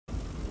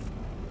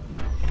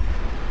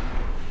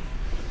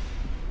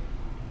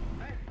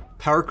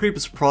Power creep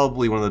is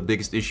probably one of the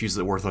biggest issues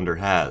that War Thunder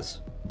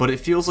has, but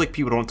it feels like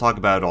people don't talk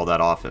about it all that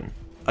often.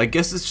 I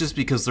guess it's just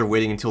because they're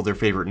waiting until their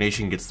favorite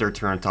nation gets their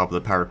turn on top of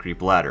the power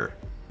creep ladder.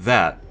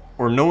 That,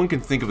 or no one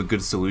can think of a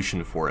good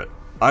solution for it.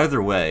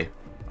 Either way,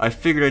 I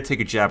figured I'd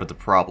take a jab at the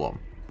problem.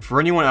 For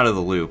anyone out of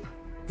the loop,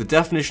 the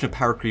definition of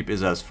power creep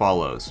is as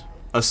follows: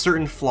 a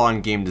certain flaw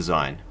in game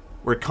design,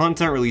 where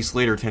content released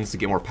later tends to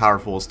get more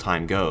powerful as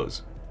time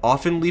goes,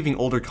 often leaving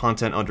older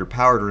content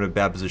underpowered or in a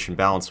bad position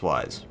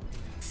balance-wise.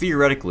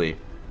 Theoretically,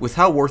 with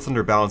how War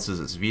Thunder balances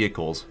its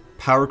vehicles,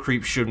 power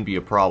creep shouldn't be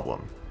a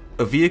problem.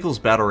 A vehicle's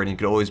battle rating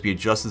could always be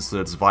adjusted so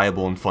that it's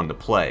viable and fun to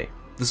play.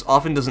 This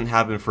often doesn't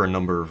happen for a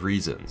number of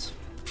reasons.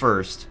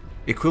 First,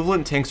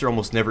 equivalent tanks are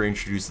almost never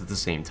introduced at the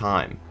same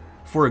time.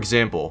 For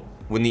example,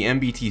 when the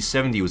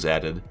MBT-70 was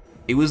added,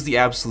 it was the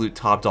absolute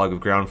top dog of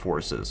ground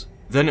forces.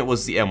 Then it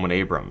was the M1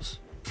 Abrams.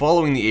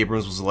 Following the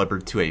Abrams was the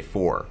Leopard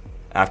 2A4.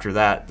 After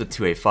that, the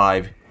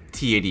 2A5,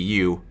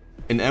 T-80U,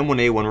 and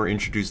M1A1 were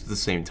introduced at the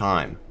same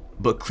time,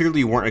 but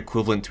clearly weren't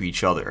equivalent to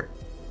each other.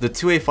 The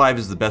 2A5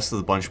 is the best of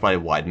the bunch by a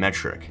wide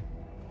metric,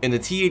 and the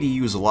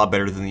T-80U is a lot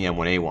better than the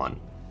M1A1.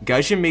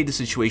 Gaijin made the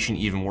situation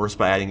even worse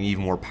by adding an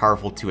even more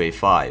powerful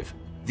 2A5,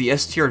 the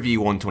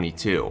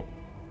STRV-122.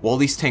 While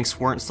these tanks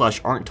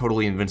weren't/aren't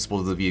totally invincible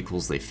to the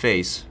vehicles they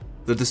face,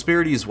 the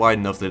disparity is wide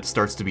enough that it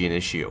starts to be an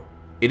issue.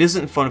 It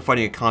isn't fun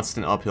fighting a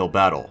constant uphill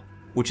battle,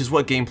 which is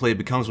what gameplay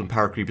becomes when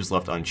power creep is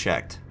left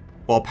unchecked.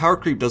 While power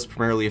creep does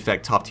primarily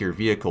affect top tier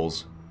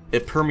vehicles,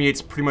 it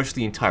permeates pretty much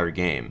the entire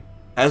game.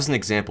 As an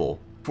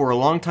example, for a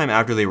long time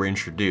after they were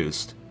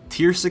introduced,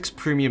 Tier 6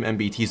 premium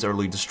MBTs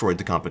utterly destroyed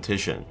the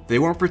competition. They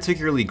weren't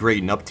particularly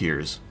great in up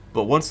tiers,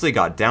 but once they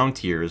got down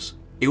tiers,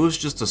 it was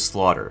just a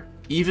slaughter.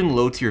 Even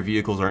low tier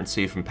vehicles aren't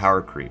safe from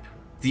power creep.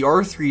 The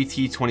R3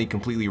 T20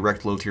 completely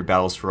wrecked low tier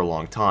battles for a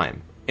long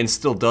time, and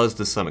still does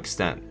to some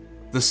extent.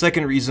 The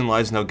second reason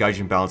lies in how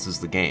Gaijin balances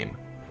the game.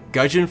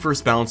 Gaijin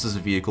first balances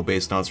a vehicle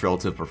based on its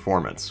relative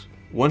performance.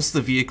 Once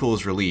the vehicle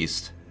is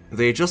released,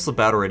 they adjust the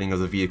battle rating of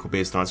the vehicle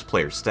based on its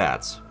player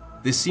stats.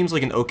 This seems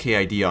like an okay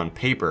idea on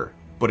paper,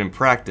 but in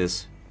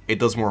practice, it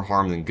does more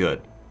harm than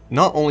good.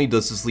 Not only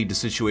does this lead to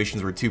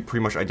situations where two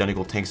pretty much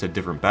identical tanks have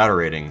different battle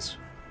ratings,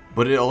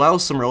 but it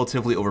allows some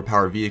relatively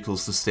overpowered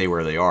vehicles to stay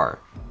where they are,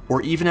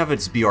 or even have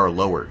its BR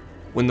lowered.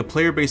 When the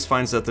player base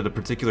finds out that a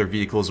particular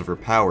vehicle is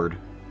overpowered,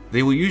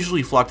 they will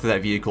usually flock to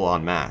that vehicle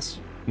en masse.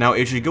 Now,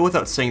 it should go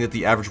without saying that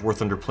the average War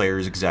Thunder player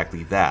is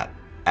exactly that,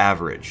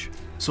 average,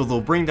 so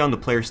they'll bring down the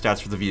player stats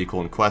for the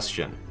vehicle in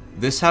question.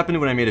 This happened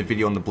when I made a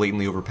video on the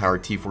blatantly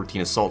overpowered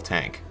T-14 assault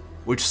tank,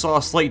 which saw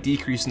a slight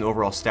decrease in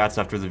overall stats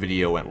after the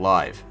video went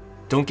live.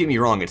 Don't get me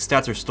wrong, its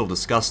stats are still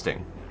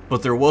disgusting,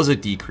 but there was a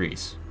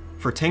decrease.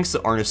 For tanks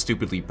that aren't as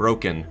stupidly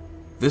broken,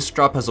 this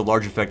drop has a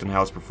large effect on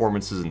how its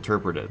performance is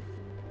interpreted.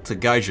 To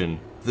Gaijin,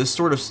 this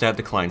sort of stat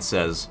decline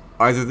says,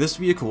 either this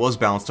vehicle was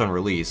balanced on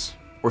release,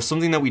 or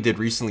something that we did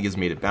recently has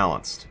made it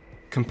balanced.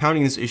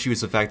 Compounding this issue is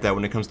the fact that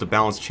when it comes to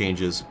balance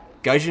changes,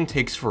 Gaijin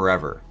takes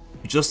forever.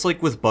 Just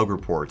like with bug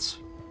reports,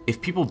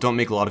 if people don't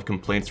make a lot of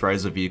complaints right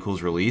as a vehicle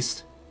is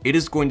released, it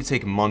is going to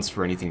take months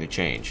for anything to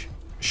change.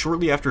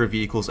 Shortly after a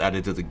vehicle is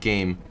added to the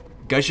game,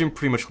 Gaijin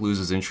pretty much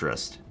loses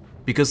interest,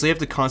 because they have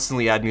to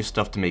constantly add new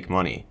stuff to make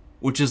money,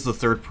 which is the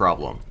third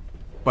problem.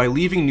 By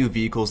leaving new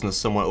vehicles in a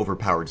somewhat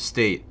overpowered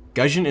state,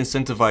 Gaijin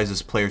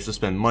incentivizes players to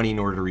spend money in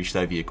order to reach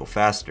that vehicle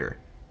faster.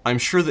 I'm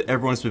sure that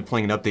everyone's been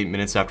playing an update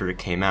minutes after it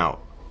came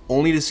out,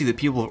 only to see that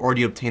people have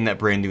already obtained that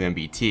brand new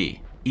MBT.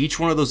 Each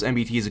one of those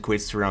MBTs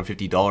equates to around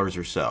 $50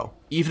 or so,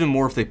 even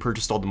more if they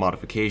purchased all the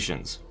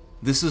modifications.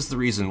 This is the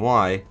reason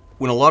why,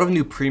 when a lot of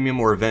new premium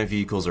or event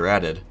vehicles are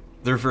added,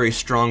 they're very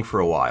strong for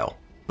a while,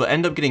 but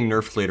end up getting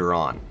nerfed later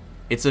on.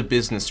 It's a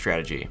business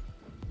strategy.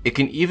 It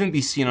can even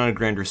be seen on a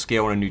grander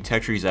scale when a new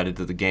tech tree is added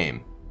to the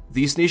game.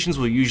 These nations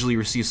will usually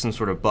receive some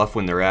sort of buff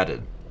when they're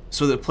added,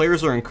 so that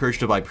players are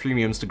encouraged to buy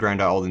premiums to grind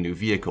out all the new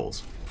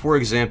vehicles. For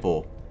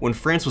example, when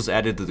France was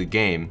added to the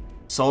game,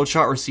 Solid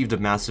Shot received a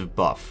massive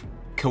buff.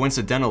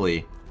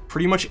 Coincidentally,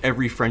 pretty much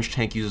every French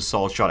tank uses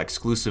Solid Shot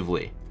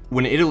exclusively.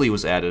 When Italy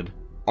was added,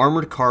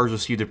 armored cars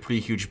received a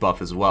pretty huge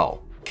buff as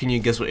well. Can you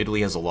guess what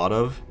Italy has a lot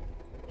of?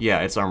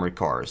 Yeah, it's armored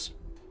cars.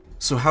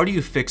 So how do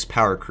you fix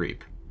power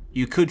creep?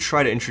 You could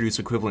try to introduce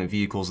equivalent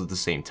vehicles at the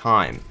same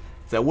time.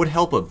 That would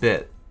help a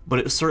bit, but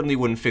it certainly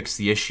wouldn't fix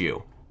the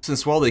issue,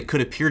 since while they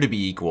could appear to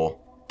be equal,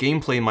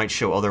 gameplay might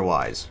show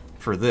otherwise.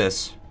 For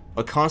this,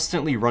 a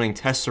constantly running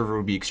test server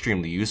would be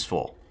extremely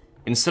useful.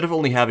 Instead of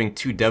only having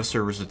 2 dev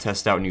servers to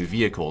test out new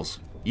vehicles,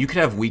 you could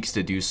have weeks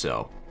to do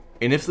so.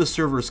 And if the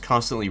server is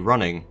constantly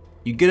running,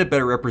 you get a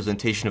better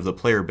representation of the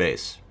player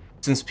base,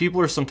 since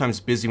people are sometimes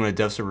busy when a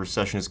dev server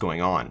session is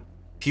going on.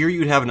 Here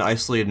you'd have an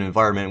isolated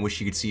environment in which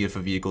you could see if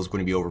a vehicle is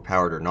going to be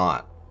overpowered or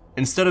not.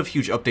 Instead of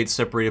huge updates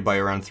separated by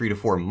around 3 to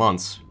 4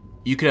 months,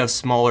 you could have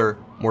smaller,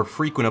 more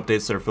frequent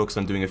updates that are focused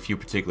on doing a few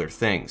particular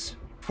things.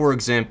 For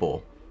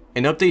example,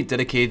 an update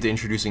dedicated to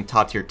introducing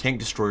top tier tank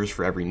destroyers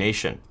for every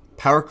nation.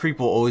 Power creep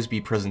will always be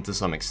present to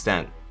some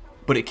extent,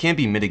 but it can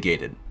be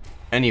mitigated.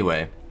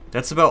 Anyway,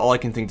 that's about all I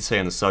can think to say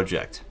on the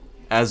subject.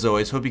 As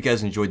always, hope you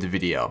guys enjoyed the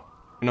video.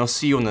 and I'll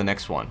see you in the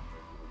next one.